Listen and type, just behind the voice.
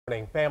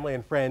Family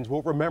and friends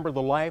will remember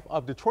the life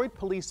of Detroit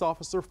police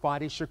officer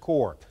Fadi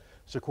Shakur.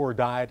 Shakur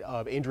died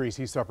of injuries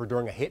he suffered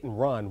during a hit and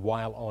run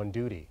while on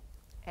duty.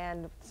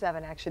 And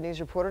 7 Action News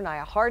reporter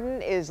Naya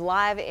Harden is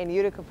live in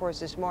Utica for us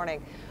this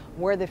morning,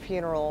 where the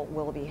funeral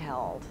will be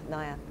held.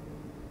 Naya.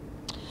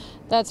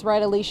 That's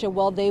right, Alicia.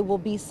 Well, they will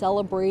be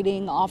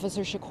celebrating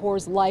Officer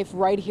Shakur's life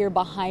right here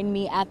behind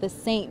me at the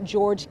St.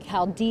 George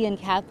Chaldean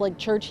Catholic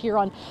Church here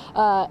on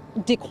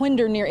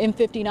DeQuinder near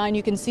M59.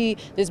 You can see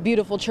this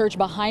beautiful church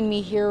behind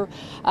me here.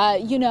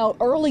 You know,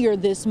 earlier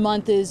this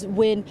month is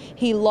when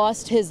he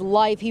lost his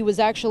life. He was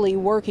actually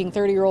working.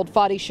 30-year-old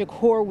Fadi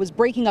Shakur was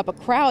breaking up a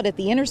crowd at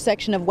the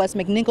intersection of West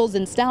McNichols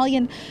and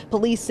Stallion.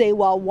 Police say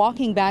while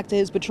walking back to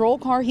his patrol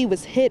car, he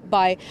was hit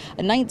by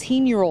a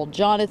 19-year-old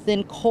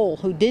Jonathan Cole,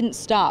 who didn't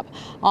stop.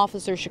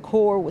 Officer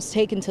Shakur was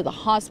taken to the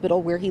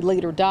hospital where he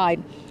later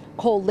died.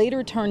 Cole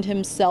later turned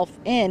himself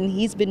in.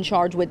 He's been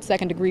charged with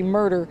second-degree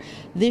murder.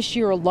 This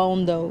year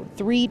alone, though,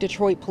 3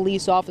 Detroit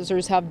police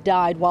officers have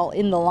died while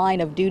in the line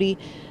of duty.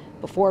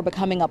 Before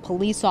becoming a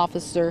police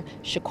officer,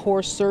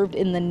 Shakur served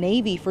in the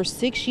Navy for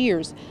 6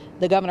 years.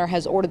 The governor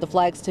has ordered the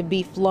flags to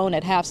be flown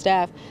at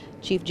half-staff.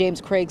 Chief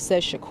James Craig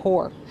says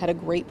Shakur had a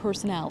great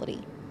personality.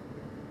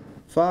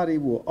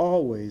 Fadi will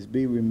always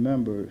be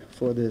remembered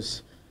for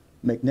this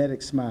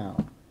magnetic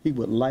smile. He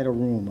would light a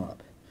room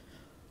up.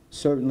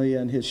 Certainly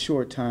in his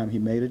short time, he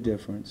made a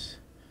difference.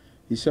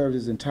 He served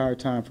his entire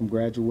time from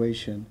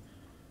graduation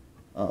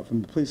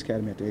from the police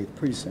academy at the 8th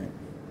precinct.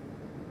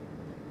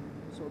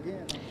 So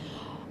again,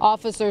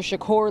 Officer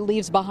Shakur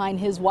leaves behind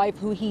his wife,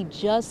 who he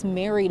just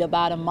married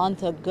about a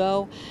month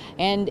ago.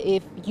 And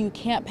if you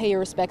can't pay your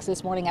respects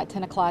this morning at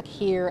 10 o'clock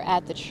here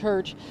at the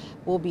church,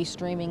 we'll be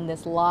streaming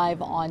this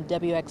live on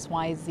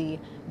WXYZ.com.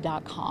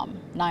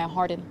 Naya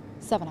Harden,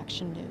 7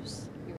 Action News.